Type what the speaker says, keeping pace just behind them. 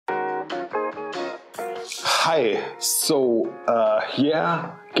Hi,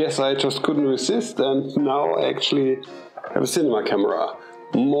 yeah, guess I just couldn't resist and now I actually have a cinema camera.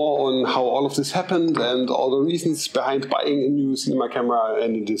 More on how all of this happened and all the reasons behind buying a new cinema camera,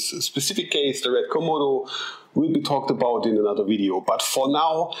 and in this specific case the red Komodo, will be talked about in another video. But for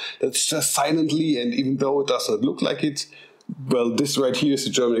now, let's just silently, and even though it does not look like it, well, this right here is the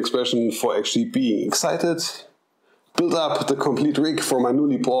German expression for actually being excited, build up the complete rig for my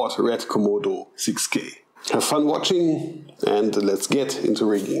newly bought red Komodo 6K. Have fun watching and let's get into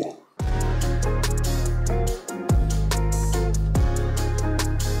rigging.